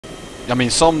I mean,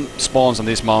 some spawns on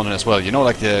this mountain as well. You know,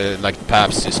 like the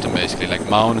path system, basically, like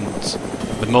mountains,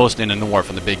 but mostly in the north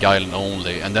on the big island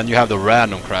only. And then you have the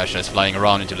random crashes flying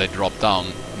around until they drop down.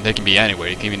 And they can be anywhere.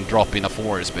 You can even drop in a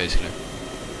forest, basically.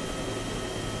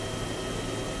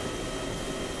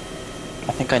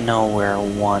 I think I know where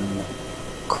one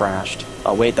crashed.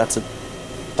 Oh wait, that's a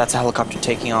helicopter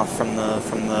taking off from the.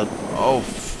 Oh.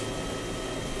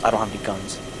 I don't have any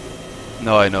guns.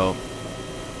 No, I know.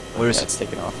 Where is it? It's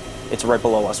taking off. It's right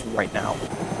below us right now.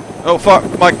 Oh fuck!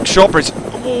 My chopper is.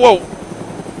 Whoa!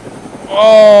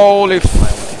 Holy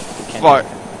fuck!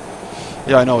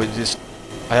 Yeah, I know. It's just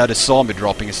I had a zombie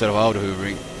dropping instead of auto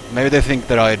hoovering. Maybe they think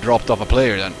that I dropped off a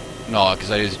player then. No,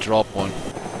 because I just dropped one.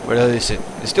 Where is it?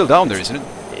 It's still down there, isn't it?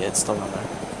 Yeah, it's still down there.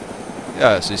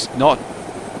 Yeah, so it's not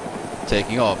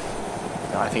taking off.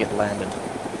 No, I think it landed.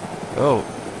 Oh.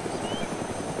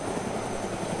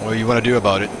 What do you want to do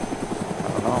about it?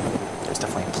 I don't know. There's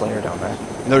definitely a player down there.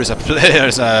 There's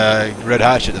a red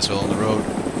hatchet as well on the road.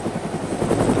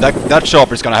 That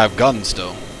chopper's gonna have guns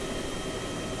though.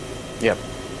 Yep.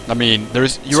 I mean, you're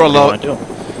So allowed. what do you wanna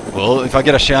do? Well, if I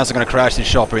get a chance, I'm gonna crash this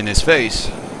chopper in his face.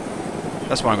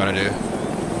 That's what I'm gonna do.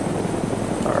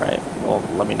 Alright, well,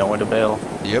 let me know when to bail.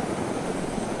 Yep.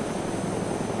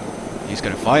 He's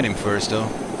gonna find him first though.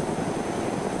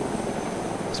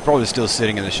 He's probably still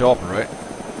sitting in the chopper, right?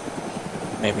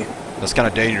 Maybe. That's kind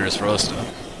of dangerous for us though.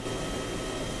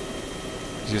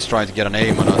 He's just trying to get an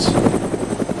aim on us.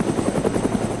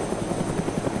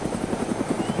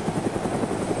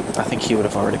 I think he would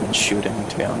have already been shooting,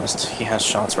 to be honest. He has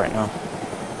shots right now.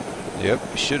 Yep,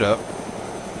 should have.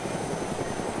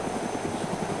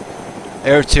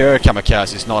 Air-to-air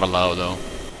kamikaze is not allowed though.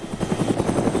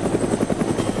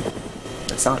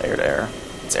 It's not air-to-air.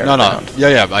 It's No, air-to-ground. no.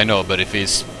 Yeah, I know, but if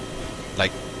he's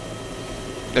like...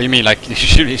 Oh, you mean like he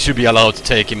should be allowed to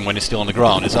take him when he's still on the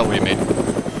ground, is that what you mean?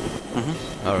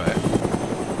 Mm-hmm. Alright.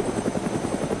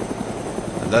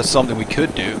 That's something we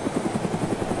could do.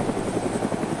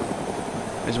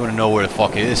 I just want to know where the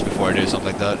fuck he is before I do something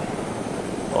like that.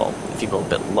 Well, if you go a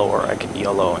bit lower, I can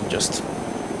YOLO and just...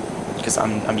 Because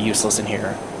I'm useless in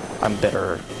here. I'm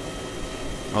better...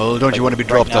 Oh, don't you want to be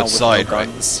dropped right now, outside, with no right?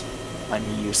 guns, I'm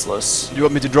useless. Do you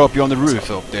want me to drop you on the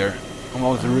roof up there? I'm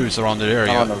on the roofs around the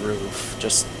area. Not on the roof.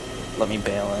 Just let me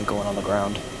bail and go in on the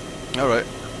ground. Alright.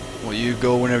 Well, you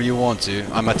go whenever you want to.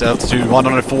 I'm at altitude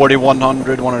 140,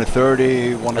 100,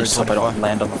 130, I just hope I 125. don't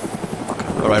land on the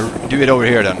fucking roof. Alright, do it over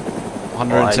here then. Well,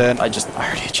 110. I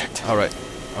already checked. Alright.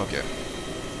 Okay.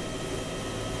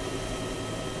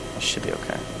 I should be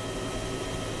okay.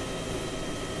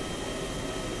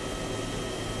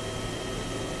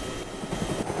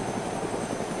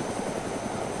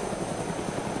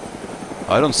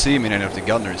 I don't see him in any of the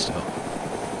gunners though.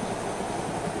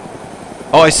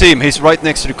 Oh, I see him. He's right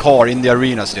next to the car in the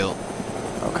arena still.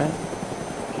 Okay.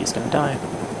 He's gonna die.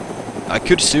 I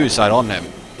could suicide on him.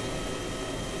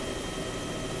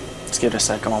 Let's give it a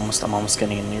sec. I'm almost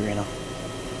getting in the arena.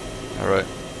 Alright.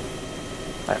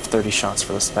 I have 30 shots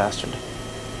for this bastard.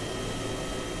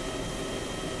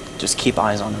 Just keep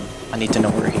eyes on him. I need to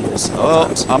know where he is. Oh,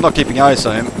 I'm not keeping eyes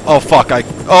on him. Oh fuck,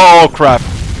 oh crap.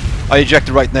 I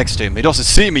ejected right next to him. He doesn't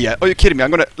see me yet. Oh, you're kidding me.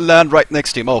 I'm gonna land right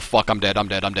next to him. Oh fuck, I'm dead.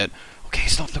 Okay,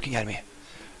 he's not looking at me.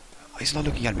 He's not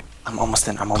looking at me. I'm almost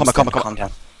in. Come on. Calm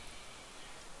down.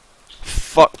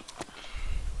 Fuck.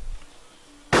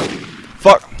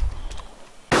 Fuck.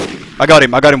 I got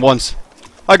him once.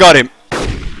 I got him.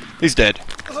 He's dead.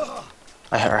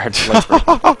 I heard legs break.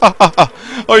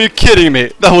 Are you kidding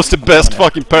me? That was the best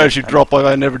fucking parachute drop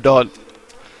I've never done.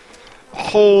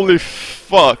 Holy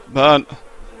fuck, man.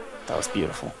 That was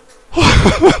beautiful.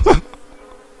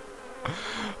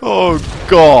 Oh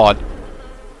god.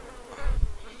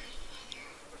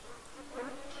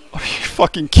 Are you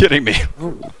fucking kidding me?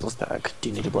 Ooh, blood bag. Do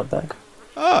you need a blood bag?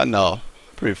 Ah, no.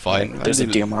 Pretty fine. There's a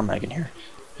DMR mag in here.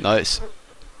 Nice.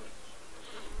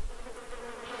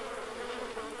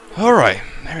 Alright,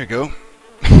 there we go.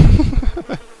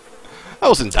 That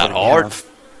wasn't that hard.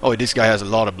 Oh, this guy has a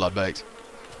lot of blood bags.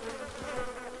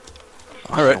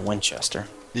 Alright. Winchester.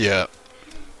 Yeah.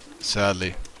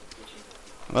 Sadly.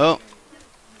 Well.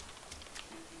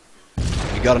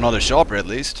 We got another chopper at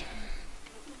least.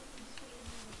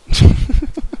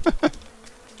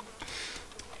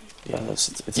 Yeah,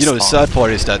 it's You know, the sad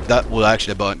part is that will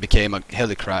actually became a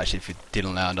heli crash if it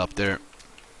didn't land up there.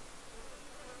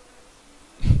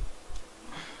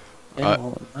 Yeah,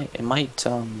 well, it might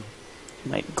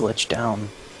glitch down.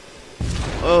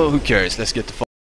 Oh, who cares? Let's get the